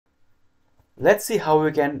Let's see how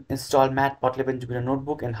we can install Matplotlib in Jupyter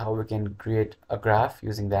Notebook and how we can create a graph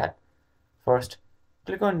using that. First,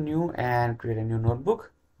 click on New and create a new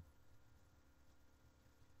notebook.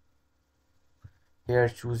 Here,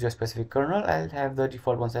 choose your specific kernel. I'll have the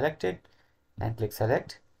default one selected and click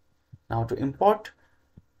Select. Now to import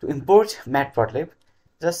Matplotlib,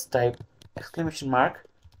 just type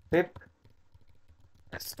 !pip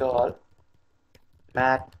install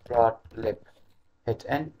Matplotlib. Hit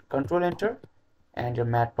Control Enter and your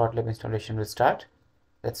Matplotlib installation will start.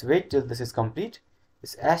 Let's wait till this is complete.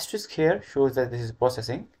 This asterisk here shows that this is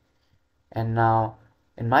processing. And now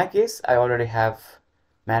in my case, I already have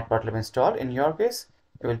Matplotlib installed. In your case,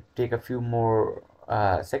 it will take a few more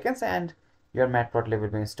seconds and your Matplotlib will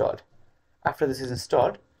be installed. After this is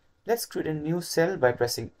installed, let's create a new cell by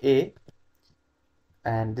pressing A,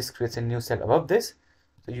 and this creates a new cell above this.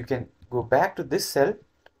 So you can go back to this cell,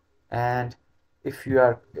 and if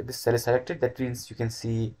this cell is selected, that means you can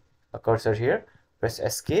see a cursor here. Press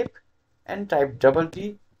escape and type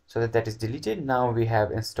T so that is deleted. Now we have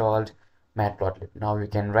installed Matplotlib. Now we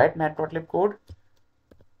can write Matplotlib code.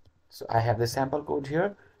 So I have the sample code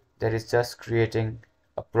here that is just creating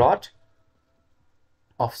a plot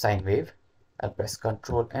of sine wave. I'll press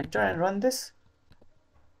Control Enter and run this.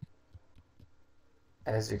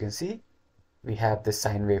 As you can see, we have this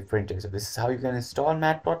sine wave printed. So this is how you can install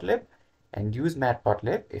Matplotlib and use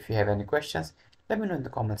Matplotlib. If you have any questions, let me know in the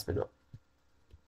comments below.